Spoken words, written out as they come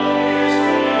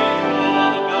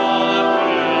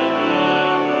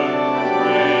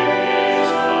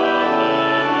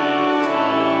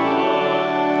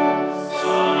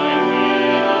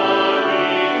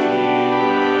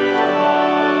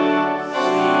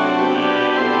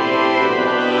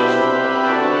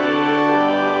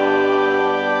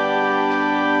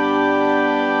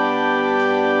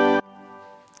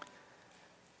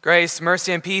Grace,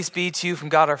 mercy, and peace be to you from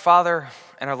God our Father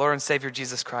and our Lord and Savior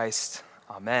Jesus Christ.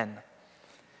 Amen.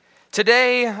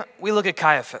 Today, we look at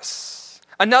Caiaphas,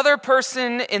 another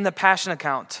person in the passion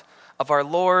account of our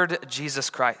Lord Jesus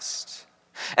Christ.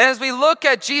 And as we look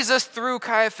at Jesus through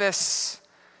Caiaphas,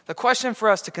 the question for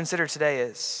us to consider today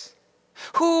is,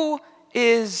 who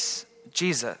is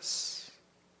Jesus?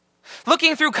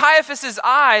 Looking through Caiaphas'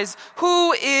 eyes,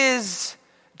 who is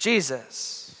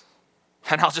Jesus?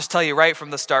 And I'll just tell you right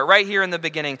from the start, right here in the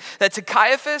beginning, that to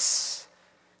Caiaphas,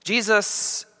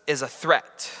 Jesus is a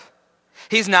threat.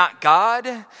 He's not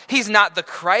God. He's not the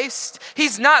Christ.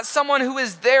 He's not someone who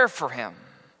is there for him.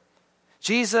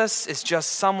 Jesus is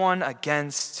just someone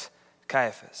against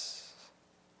Caiaphas,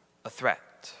 a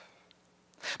threat.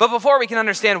 But before we can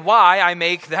understand why I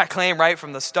make that claim right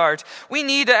from the start, we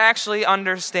need to actually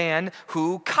understand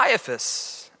who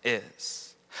Caiaphas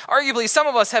is. Arguably, some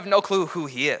of us have no clue who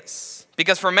he is.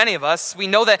 Because for many of us, we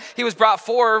know that he was brought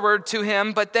forward to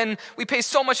him, but then we pay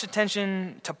so much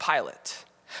attention to Pilate.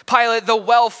 Pilate, the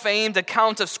well-famed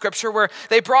account of Scripture where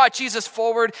they brought Jesus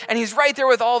forward and he's right there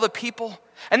with all the people.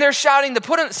 And they're shouting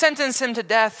to sentence him to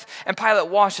death. And Pilate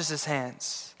washes his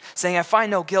hands, saying, I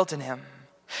find no guilt in him.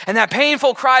 And that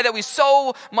painful cry that we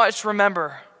so much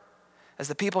remember as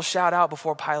the people shout out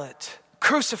before Pilate,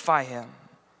 crucify him,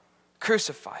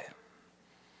 crucify him.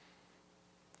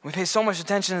 We pay so much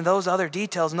attention to those other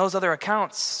details and those other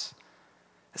accounts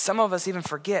that some of us even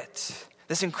forget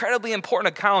this incredibly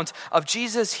important account of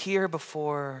Jesus here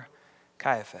before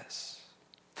Caiaphas.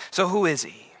 So who is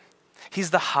he?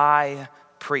 He's the high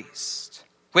priest,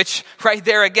 which right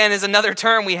there again is another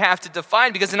term we have to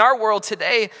define because in our world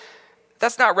today,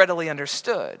 that's not readily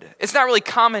understood. It's not really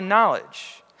common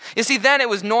knowledge. You see, then it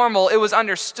was normal, it was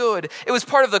understood, it was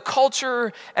part of the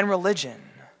culture and religion.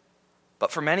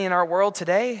 But for many in our world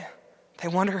today, they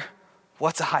wonder,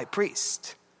 what's a high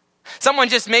priest? Someone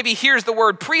just maybe hears the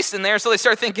word priest in there, so they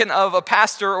start thinking of a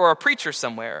pastor or a preacher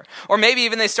somewhere. Or maybe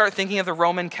even they start thinking of the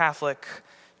Roman Catholic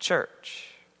Church.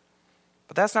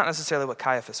 But that's not necessarily what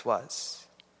Caiaphas was.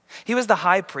 He was the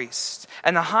high priest.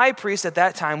 And the high priest at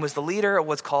that time was the leader of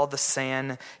what's called the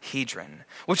Sanhedrin,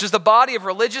 which was the body of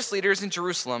religious leaders in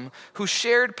Jerusalem who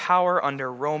shared power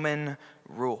under Roman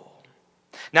rule.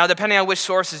 Now, depending on which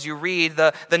sources you read,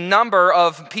 the number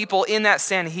of people in that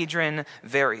Sanhedrin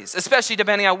varies, especially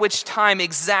depending on which time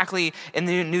exactly in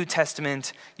the New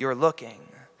Testament you're looking.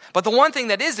 But the one thing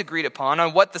that is agreed upon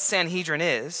on what the Sanhedrin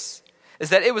is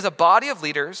that it was a body of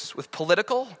leaders with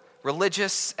political,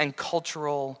 religious, and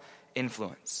cultural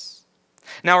influence.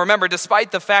 Now remember,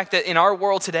 despite the fact that in our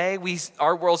world today,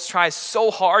 our world tries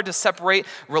so hard to separate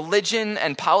religion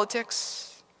and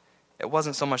politics, it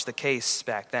wasn't so much the case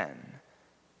back then.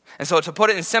 And so to put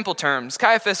it in simple terms,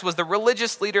 Caiaphas was the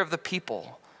religious leader of the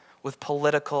people with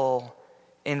political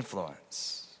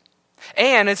influence.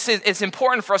 And it's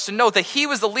important for us to note that he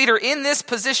was the leader in this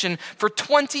position for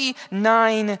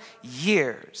 29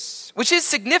 years, which is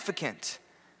significant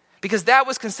because that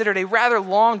was considered a rather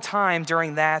long time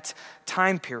during that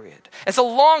time period. It's a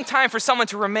long time for someone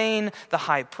to remain the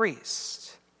high priest.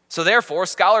 So therefore,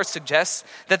 scholars suggest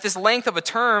that this length of a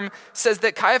term says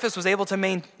that Caiaphas was able to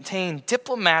maintain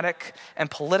diplomatic and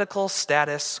political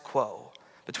status quo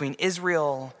between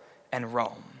Israel and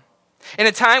Rome. In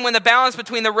a time when the balance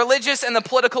between the religious and the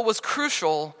political was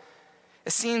crucial,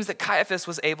 it seems that Caiaphas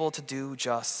was able to do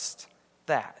just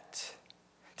that,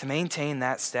 to maintain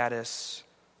that status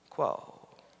quo.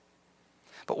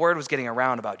 But word was getting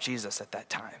around about Jesus at that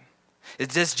time.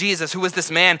 It's this Jesus who was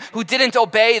this man who didn't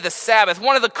obey the Sabbath,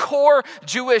 one of the core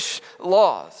Jewish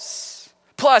laws.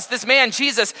 Plus, this man,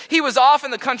 Jesus, he was off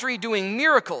in the country doing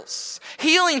miracles,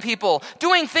 healing people,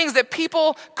 doing things that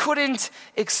people couldn't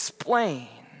explain.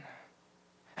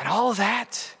 And all of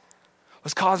that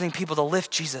was causing people to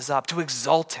lift Jesus up, to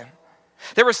exalt him.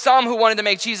 There were some who wanted to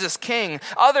make Jesus king,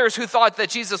 others who thought that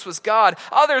Jesus was God,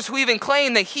 others who even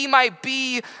claimed that he might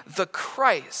be the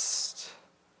Christ.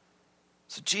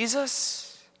 So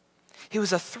Jesus, he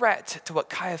was a threat to what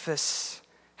Caiaphas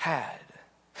had.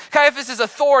 Caiaphas'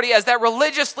 authority as that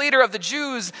religious leader of the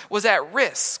Jews was at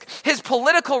risk. His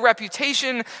political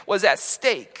reputation was at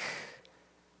stake.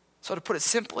 So to put it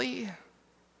simply,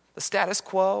 the status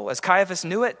quo, as Caiaphas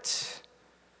knew it,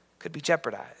 could be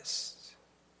jeopardized.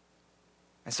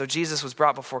 And so Jesus was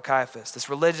brought before Caiaphas, this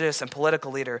religious and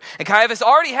political leader. And Caiaphas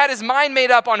already had his mind made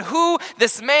up on who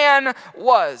this man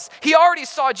was. He already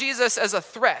saw Jesus as a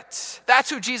threat.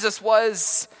 That's who Jesus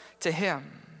was to him.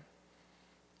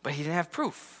 But he didn't have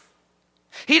proof.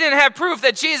 He didn't have proof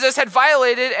that Jesus had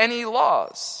violated any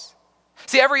laws.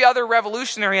 See, every other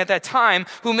revolutionary at that time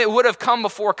who would have come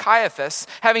before Caiaphas,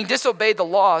 having disobeyed the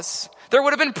laws, There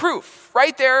would have been proof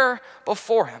right there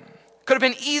before him. Could have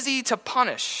been easy to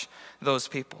punish those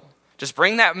people. Just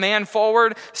bring that man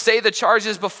forward, say the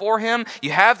charges before him,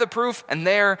 you have the proof, and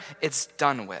there it's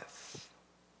done with.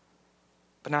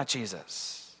 But not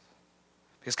Jesus.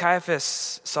 Because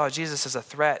Caiaphas saw Jesus as a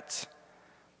threat,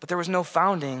 but there was no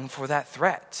founding for that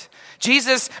threat.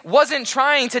 Jesus wasn't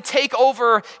trying to take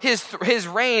over his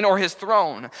reign or his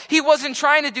throne. He wasn't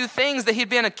trying to do things that he'd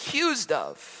been accused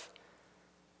of.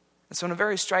 And so in a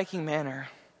very striking manner,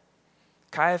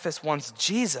 Caiaphas wants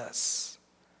Jesus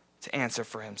to answer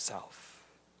for himself.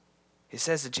 He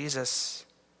says to Jesus,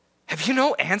 "Have you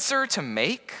no answer to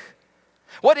make?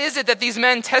 What is it that these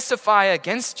men testify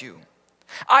against you?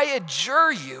 I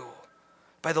adjure you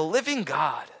by the living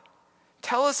God.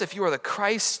 Tell us if you are the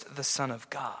Christ, the Son of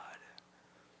God."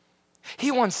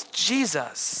 He wants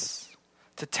Jesus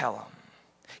to tell him,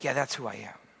 yeah, that's who I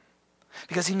am.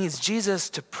 Because he needs Jesus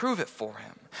to prove it for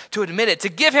him, to admit it, to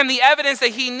give him the evidence that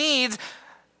he needs,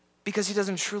 because he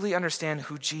doesn't truly understand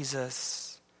who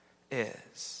Jesus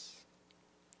is.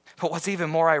 But what's even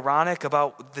more ironic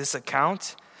about this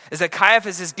account is that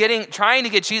Caiaphas is trying to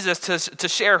get Jesus to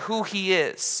share who he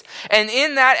is. And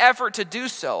in that effort to do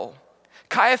so,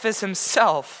 Caiaphas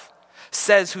himself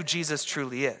says who Jesus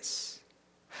truly is.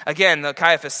 Again,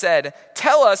 Caiaphas said,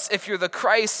 "Tell us if you're the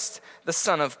Christ, the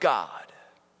Son of God."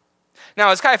 Now,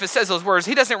 as Caiaphas says those words,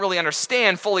 he doesn't really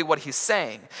understand fully what he's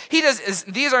saying.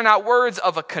 These are not words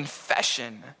of a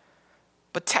confession,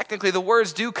 but technically the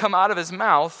words do come out of his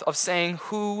mouth of saying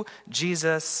who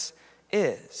Jesus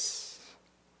is.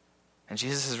 And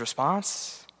Jesus'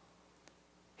 response,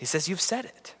 he says, "You've said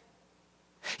it.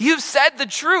 You've said the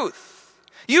truth.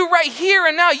 You right here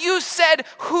and now, you said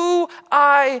who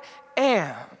I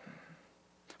am."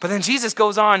 But then Jesus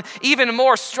goes on even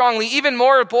more strongly, even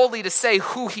more boldly to say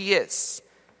who he is.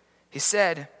 He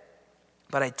said,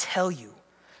 "But I tell you,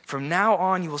 from now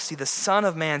on you will see the Son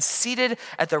of Man seated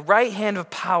at the right hand of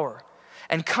power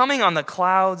and coming on the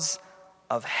clouds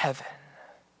of heaven."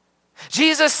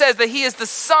 Jesus says that he is the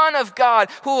Son of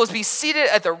God who will be seated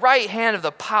at the right hand of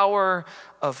the power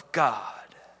of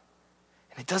God.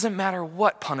 And it doesn't matter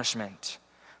what punishment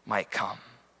might come.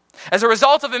 As a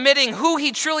result of admitting who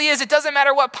he truly is, it doesn't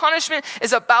matter what punishment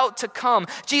is about to come.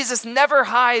 Jesus never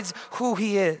hides who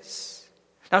he is.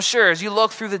 Now sure, as you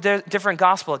look through the different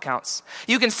gospel accounts,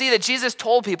 you can see that Jesus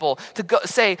told people to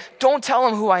say, "Don't tell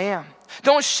them who I am.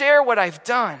 Don't share what I've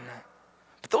done."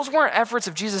 But those weren't efforts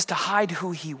of Jesus to hide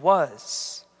who he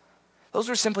was. Those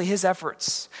were simply his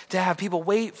efforts to have people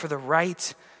wait for the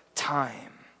right time.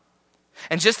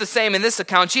 And just the same in this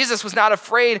account, Jesus was not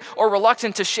afraid or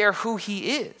reluctant to share who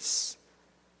he is.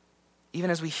 Even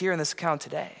as we hear in this account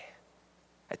today,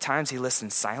 at times he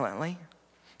listened silently,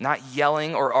 not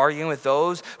yelling or arguing with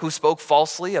those who spoke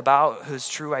falsely about his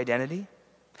true identity.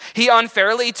 He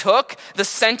unfairly took the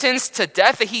sentence to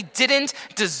death that he didn't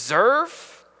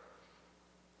deserve,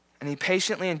 and he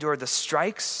patiently endured the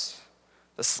strikes,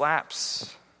 the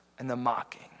slaps, and the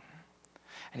mocking.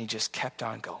 And he just kept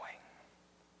on going.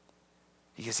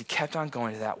 Because he kept on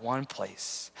going to that one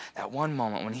place, that one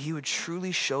moment when he would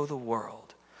truly show the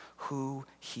world who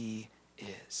he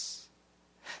is.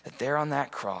 That there on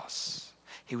that cross,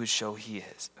 he would show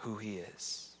who he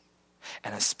is.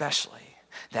 And especially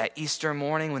that Easter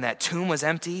morning when that tomb was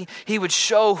empty, he would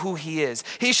show who he is.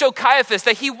 He showed Caiaphas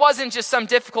that he wasn't just some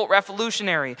difficult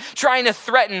revolutionary trying to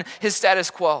threaten his status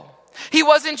quo. He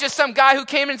wasn't just some guy who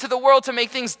came into the world to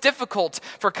make things difficult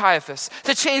for Caiaphas,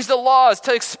 to change the laws,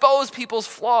 to expose people's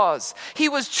flaws. He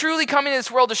was truly coming to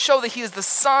this world to show that he is the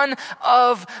Son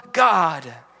of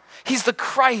God. He's the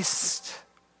Christ.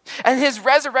 And his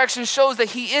resurrection shows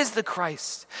that he is the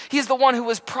Christ. He's the one who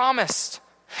was promised.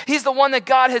 He's the one that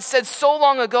God had said so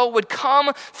long ago would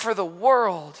come for the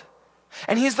world.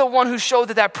 And he's the one who showed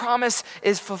that that promise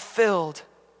is fulfilled.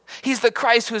 He's the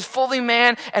Christ who is fully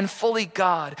man and fully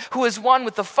God, who is one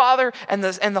with the Father and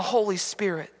the Holy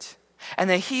Spirit, and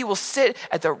that he will sit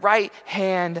at the right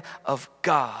hand of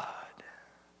God.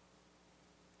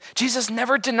 Jesus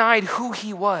never denied who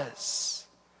he was,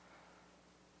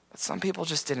 but some people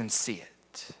just didn't see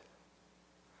it.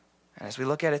 And as we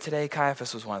look at it today,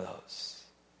 Caiaphas was one of those.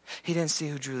 He didn't see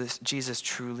who Jesus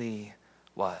truly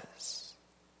was,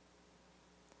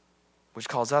 which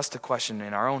calls us to question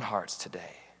in our own hearts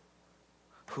today.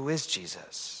 Who is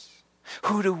Jesus?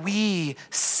 Who do we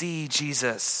see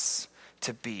Jesus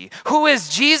to be? Who is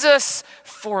Jesus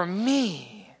for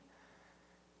me?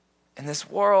 In this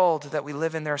world that we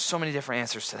live in, there are so many different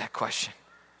answers to that question.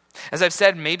 As I've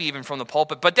said, maybe even from the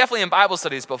pulpit, but definitely in Bible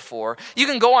studies before, you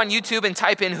can go on YouTube and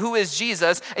type in "who is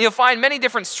Jesus?" and you'll find many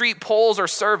different street polls or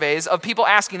surveys of people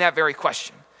asking that very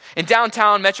question. in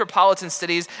downtown metropolitan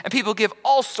cities, and people give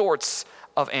all sorts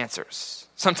of answers,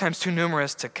 sometimes too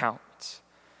numerous to count.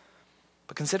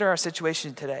 But consider our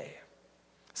situation today,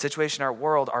 the situation our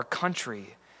world, our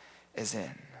country is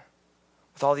in,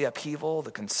 with all the upheaval,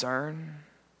 the concern,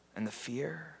 and the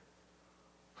fear.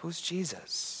 Who's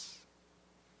Jesus?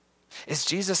 Is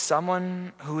Jesus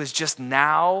someone who is just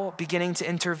now beginning to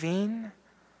intervene?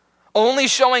 Only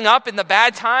showing up in the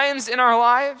bad times in our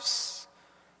lives?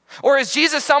 Or is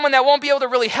Jesus someone that won't be able to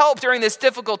really help during this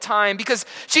difficult time because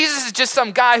Jesus is just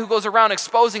some guy who goes around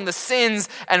exposing the sins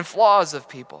and flaws of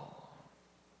people?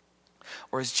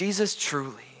 Or is Jesus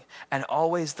truly and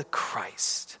always the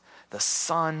Christ, the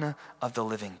Son of the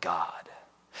living God?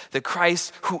 The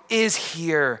Christ who is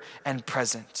here and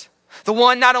present. The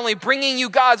one not only bringing you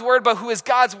God's word, but who is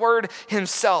God's word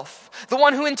himself. The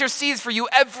one who intercedes for you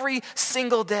every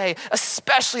single day,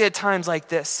 especially at times like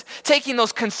this, taking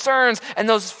those concerns and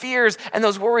those fears and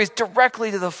those worries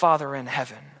directly to the Father in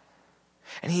heaven.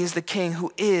 And he is the King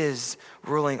who is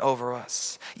ruling over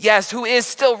us. Yes, who is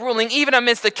still ruling even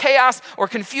amidst the chaos or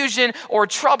confusion or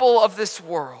trouble of this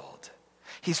world.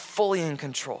 He's fully in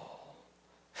control.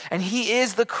 And he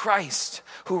is the Christ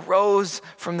who rose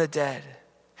from the dead.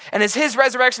 And it's his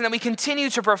resurrection that we continue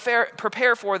to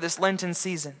prepare for this Lenten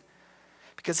season.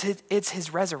 Because it's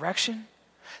his resurrection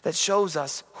that shows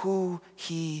us who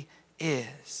he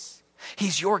is.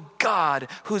 He's your God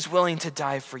who's willing to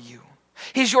die for you.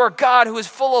 He's your God who is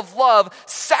full of love,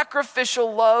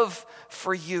 sacrificial love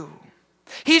for you.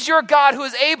 He's your God who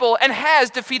is able and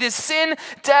has defeated sin,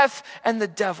 death, and the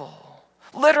devil.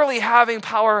 Literally having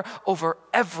power over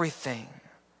everything.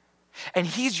 And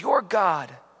he's your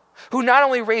God who not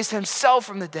only raised himself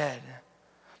from the dead,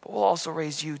 but will also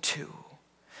raise you too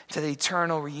to the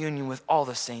eternal reunion with all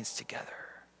the saints together.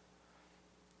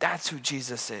 That's who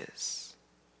Jesus is.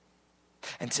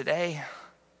 And today,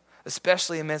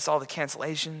 especially amidst all the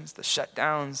cancellations, the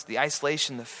shutdowns, the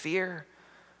isolation, the fear,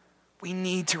 we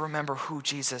need to remember who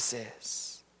Jesus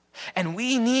is. And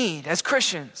we need, as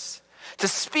Christians, to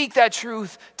speak that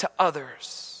truth to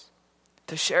others,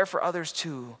 to share for others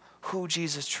too who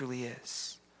Jesus truly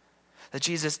is. That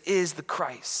Jesus is the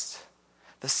Christ,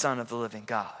 the Son of the living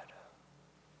God.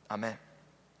 Amen.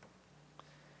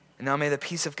 And now may the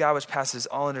peace of God which passes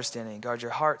all understanding guard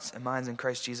your hearts and minds in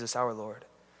Christ Jesus our Lord.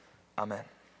 Amen.